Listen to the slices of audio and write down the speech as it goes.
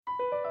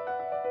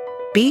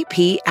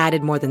BP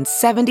added more than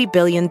 $70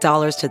 billion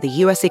to the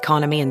U.S.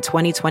 economy in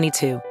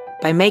 2022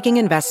 by making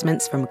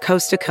investments from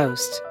coast to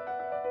coast.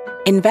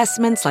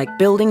 Investments like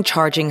building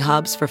charging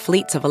hubs for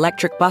fleets of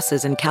electric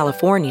buses in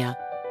California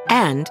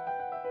and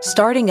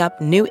starting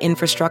up new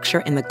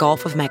infrastructure in the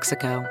Gulf of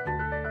Mexico.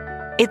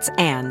 It's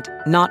and,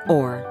 not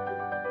or.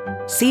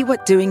 See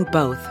what doing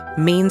both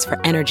means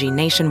for energy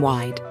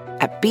nationwide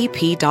at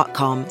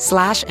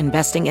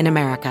bp.com/investing in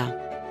America.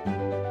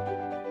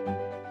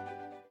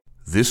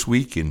 This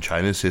week in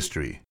China's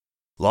history,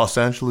 Los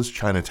Angeles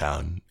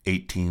Chinatown,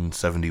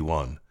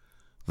 1871,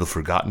 the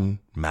forgotten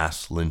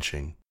mass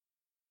lynching.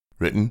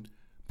 Written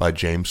by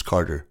James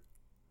Carter.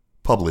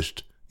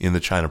 Published in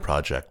the China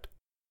Project.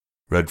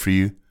 Read for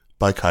you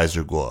by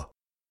Kaiser Guo.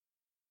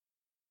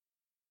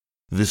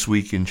 This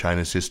week in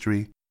China's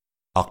history,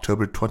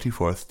 October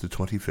 24th to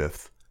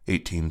 25th,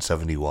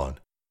 1871.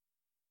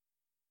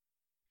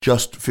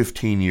 Just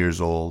 15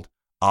 years old,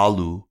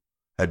 Lu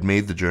had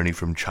made the journey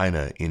from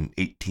China in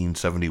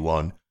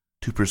 1871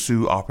 to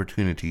pursue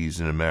opportunities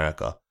in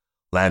America,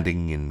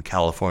 landing in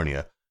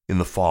California in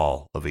the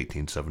fall of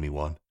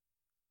 1871.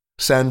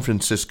 San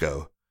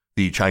Francisco,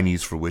 the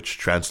Chinese for which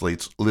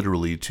translates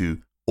literally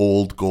to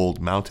Old Gold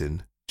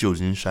Mountain,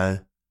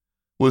 Jiujinshan,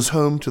 was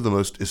home to the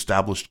most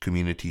established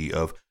community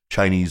of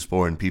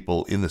Chinese-born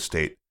people in the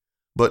state,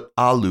 but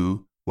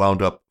Lu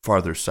wound up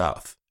farther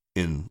south,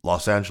 in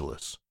Los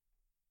Angeles.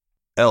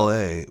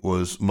 L.A.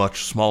 was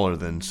much smaller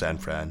than San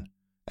Fran,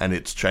 and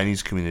its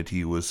Chinese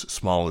community was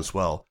small as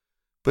well,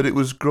 but it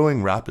was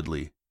growing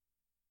rapidly.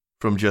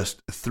 From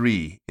just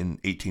 3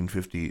 in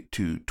 1850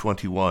 to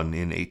 21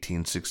 in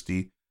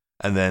 1860,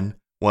 and then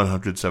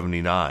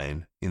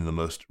 179 in the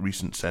most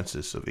recent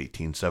census of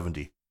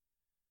 1870.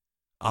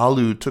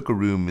 Lu took a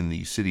room in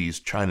the city's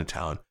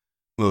Chinatown,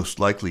 most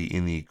likely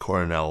in the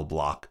Coronel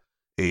block,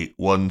 a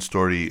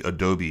one-story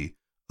adobe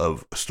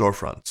of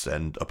storefronts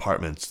and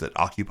apartments that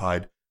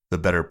occupied the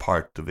better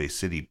part of a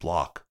city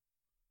block.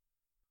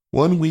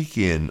 1 week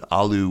in,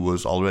 Lu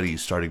was already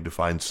starting to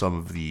find some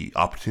of the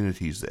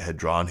opportunities that had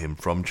drawn him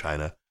from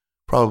China,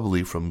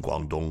 probably from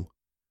Guangdong.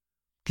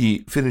 He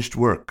finished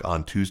work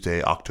on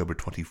Tuesday, October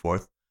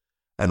 24th,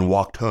 and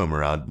walked home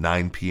around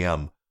 9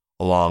 p.m.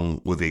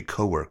 along with a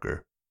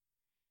co-worker.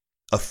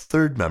 A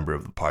third member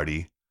of the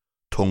party,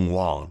 Tong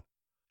Wang,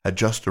 had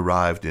just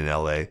arrived in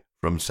L.A.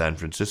 from San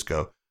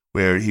Francisco,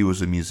 where he was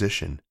a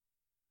musician.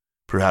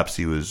 Perhaps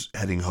he was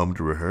heading home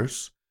to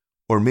rehearse,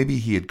 or maybe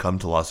he had come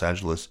to Los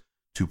Angeles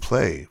to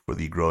play for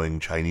the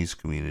growing Chinese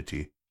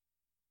community.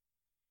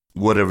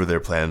 Whatever their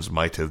plans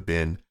might have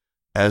been,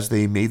 as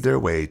they made their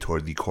way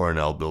toward the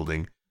Coronel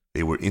building,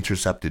 they were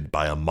intercepted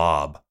by a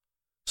mob,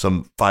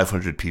 some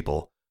 500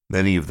 people,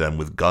 many of them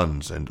with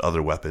guns and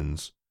other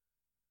weapons.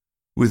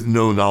 With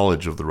no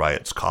knowledge of the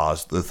riot's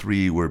cause, the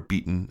three were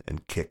beaten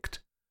and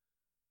kicked.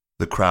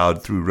 The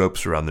crowd threw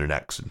ropes around their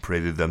necks and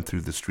paraded them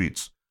through the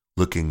streets,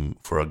 looking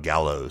for a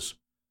gallows.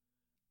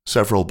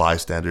 Several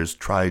bystanders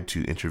tried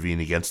to intervene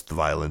against the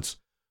violence,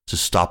 to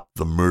stop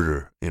the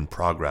murder in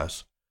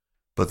progress,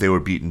 but they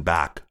were beaten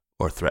back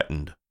or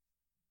threatened.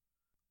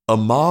 A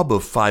mob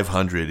of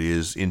 500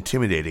 is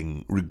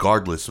intimidating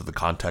regardless of the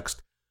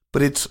context,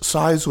 but its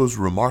size was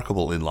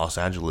remarkable in Los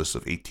Angeles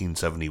of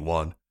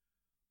 1871.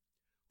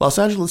 Los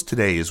Angeles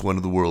today is one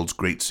of the world's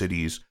great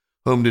cities,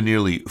 home to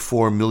nearly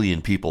 4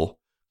 million people.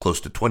 Close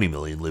to 20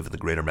 million live in the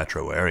greater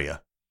metro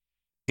area.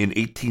 In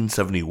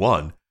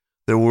 1871,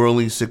 there were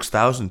only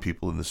 6,000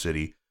 people in the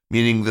city,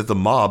 meaning that the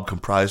mob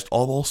comprised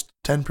almost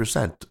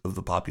 10% of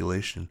the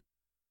population.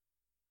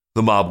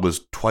 The mob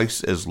was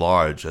twice as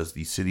large as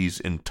the city's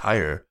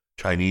entire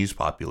Chinese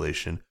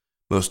population,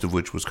 most of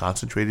which was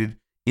concentrated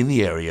in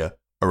the area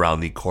around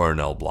the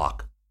Coronel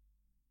block.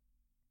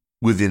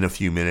 Within a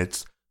few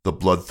minutes, the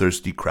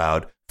bloodthirsty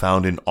crowd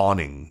found an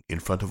awning in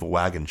front of a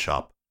wagon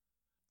shop.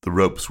 The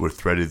ropes were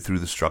threaded through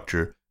the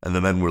structure, and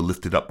the men were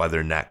lifted up by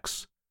their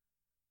necks.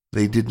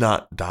 They did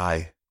not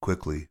die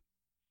quickly.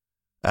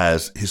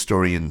 As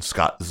historian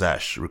Scott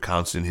Zesch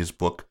recounts in his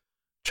book,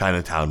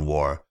 Chinatown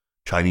War,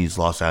 Chinese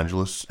Los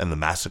Angeles and the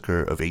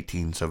Massacre of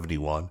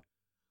 1871,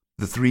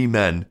 the three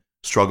men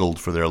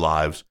struggled for their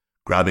lives,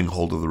 grabbing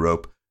hold of the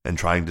rope and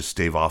trying to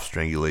stave off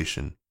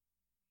strangulation.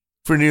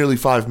 For nearly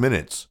 5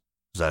 minutes,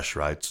 Zesch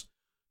writes,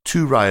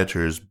 2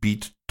 rioters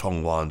beat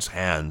Tong Wan's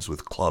hands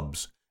with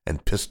clubs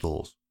and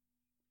pistols.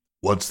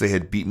 Once they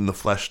had beaten the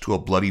flesh to a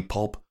bloody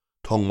pulp,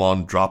 Tong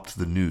Wan dropped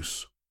the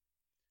noose.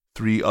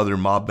 3 other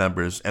mob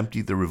members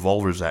emptied their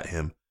revolvers at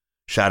him,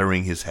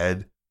 shattering his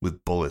head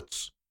with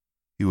bullets.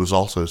 He was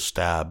also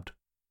stabbed.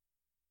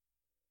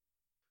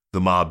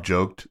 The mob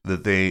joked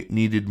that they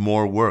needed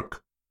more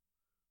work.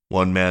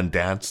 One man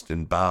danced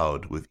and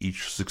bowed with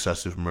each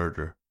successive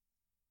murder.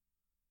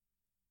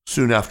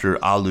 Soon after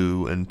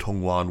Lu and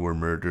Tong Wan were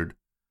murdered,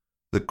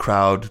 the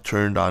crowd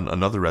turned on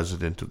another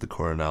resident of the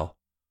Coronel.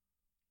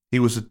 He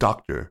was a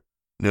doctor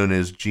known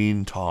as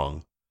Jean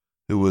Tong,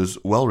 who was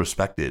well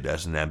respected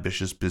as an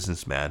ambitious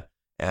businessman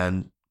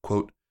and,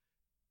 quote,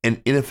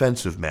 an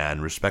inoffensive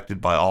man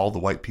respected by all the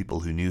white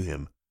people who knew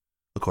him,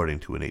 according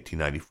to an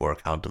 1894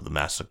 account of the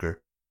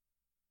massacre.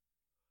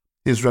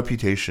 His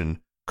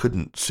reputation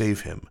couldn't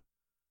save him.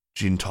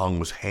 Jintong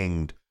was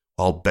hanged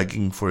while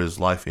begging for his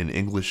life in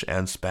English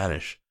and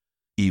Spanish,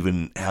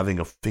 even having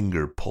a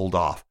finger pulled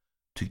off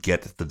to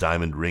get the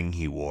diamond ring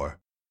he wore.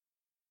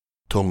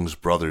 Tong's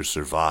brother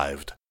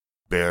survived,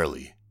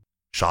 barely,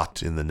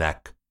 shot in the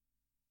neck.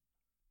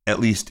 At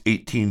least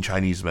 18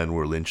 Chinese men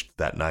were lynched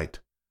that night.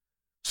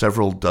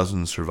 Several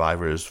dozen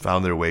survivors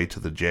found their way to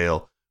the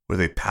jail, where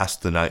they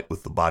passed the night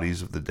with the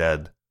bodies of the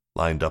dead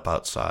lined up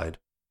outside.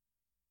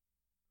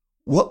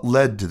 What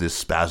led to this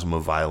spasm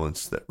of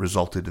violence that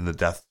resulted in the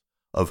death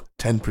of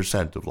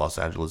 10% of Los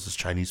Angeles'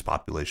 Chinese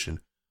population,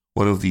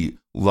 one of the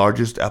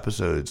largest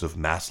episodes of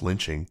mass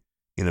lynching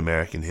in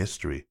American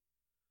history?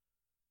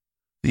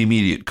 The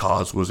immediate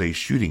cause was a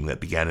shooting that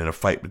began in a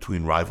fight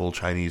between rival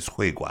Chinese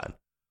huiguan,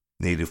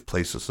 native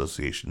place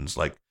associations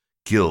like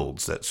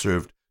guilds that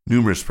served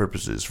numerous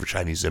purposes for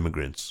Chinese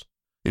immigrants,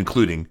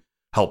 including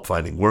help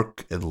finding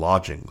work and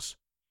lodgings.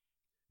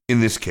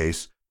 In this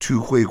case,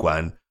 two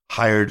huiguan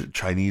hired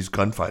Chinese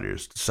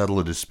gunfighters to settle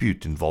a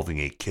dispute involving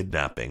a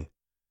kidnapping.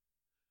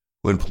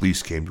 When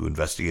police came to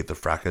investigate the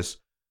fracas,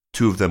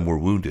 2 of them were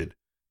wounded,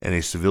 and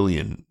a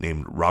civilian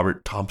named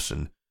Robert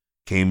Thompson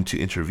came to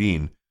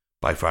intervene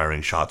by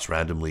firing shots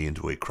randomly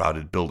into a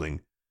crowded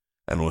building,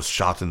 and was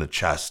shot in the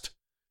chest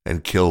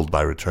and killed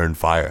by return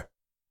fire.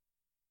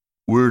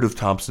 Word of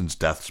Thompson's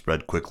death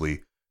spread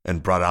quickly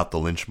and brought out the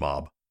lynch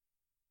mob.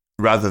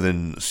 Rather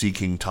than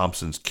seeking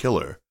Thompson's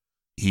killer,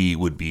 he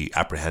would be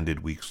apprehended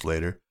weeks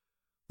later,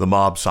 the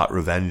mob sought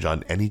revenge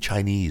on any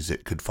Chinese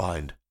it could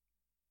find.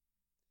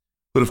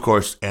 But of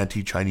course,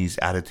 anti-Chinese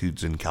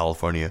attitudes in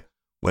California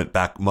went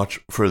back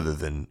much further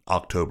than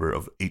October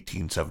of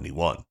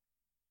 1871.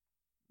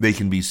 They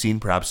can be seen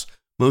perhaps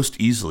most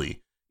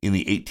easily in the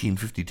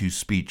 1852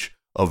 speech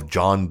of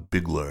John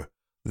Bigler,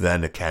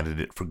 then a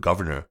candidate for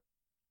governor.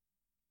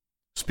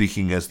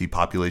 Speaking as the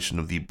population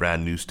of the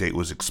brand new state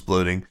was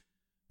exploding,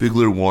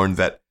 Bigler warned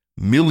that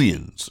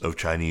millions of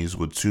Chinese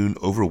would soon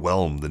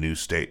overwhelm the new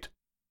state.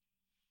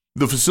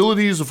 The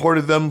facilities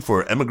afforded them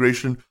for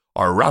emigration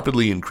are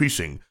rapidly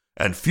increasing,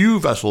 and few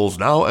vessels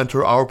now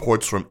enter our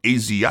ports from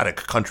Asiatic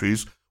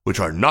countries which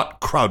are not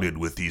crowded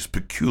with these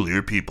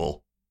peculiar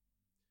people.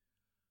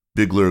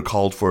 Bigler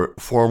called for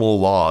formal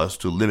laws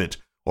to limit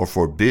or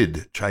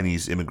forbid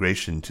Chinese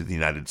immigration to the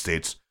United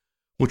States,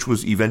 which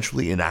was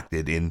eventually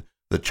enacted in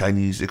the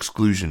Chinese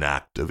Exclusion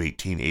Act of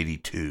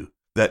 1882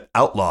 that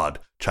outlawed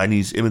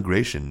Chinese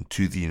immigration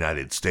to the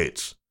United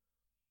States.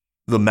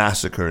 The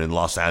massacre in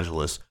Los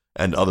Angeles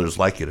and others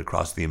like it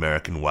across the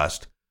American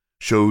West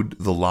showed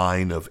the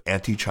line of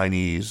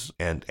anti-Chinese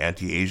and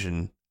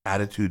anti-Asian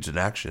attitudes and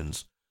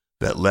actions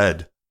that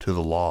led to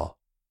the law.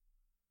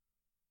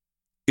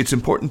 It's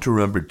important to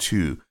remember,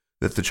 too,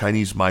 that the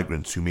Chinese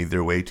migrants who made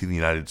their way to the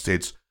United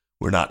States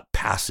were not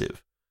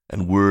passive,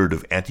 and word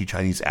of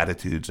anti-Chinese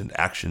attitudes and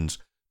actions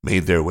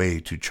made their way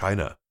to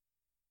China.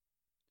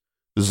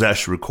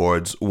 Zesh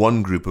records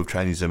one group of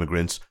Chinese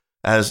immigrants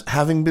as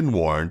having been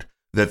warned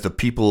that the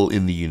people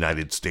in the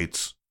United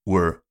States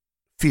were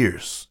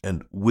fierce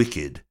and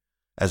wicked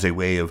as a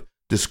way of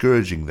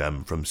discouraging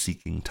them from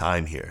seeking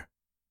time here.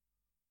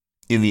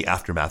 In the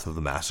aftermath of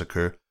the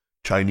massacre,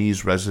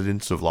 Chinese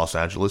residents of Los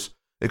Angeles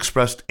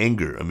expressed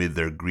anger amid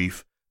their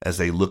grief as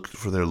they looked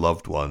for their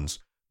loved ones,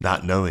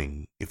 not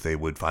knowing if they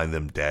would find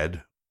them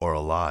dead or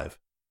alive.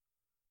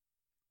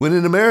 "When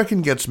an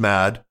American gets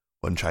mad,"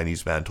 one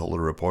Chinese man told a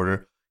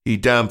reporter, "he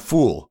damn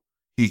fool.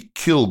 He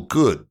kill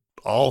good,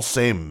 all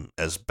same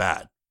as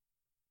bad."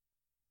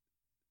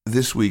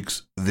 This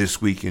week's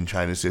This Week in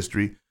China's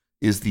History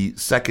is the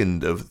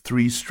second of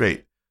 3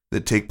 straight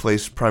that take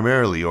place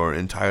primarily or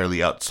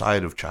entirely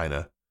outside of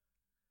China.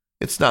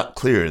 It's not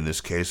clear in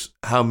this case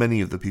how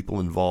many of the people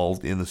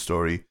involved in the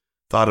story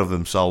thought of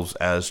themselves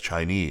as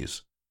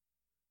Chinese.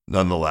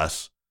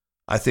 Nonetheless,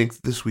 I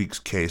think this week's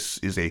case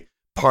is a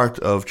part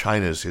of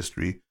China's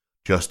history,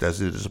 just as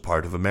it is a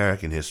part of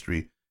American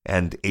history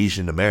and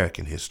Asian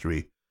American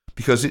history,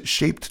 because it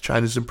shaped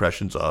China's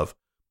impressions of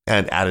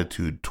and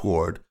attitude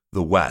toward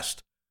the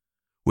West,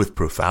 with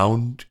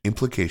profound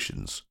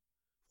implications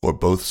for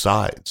both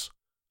sides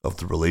of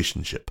the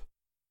relationship.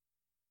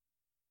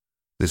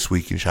 This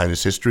Week in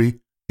China's History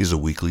is a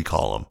weekly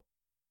column.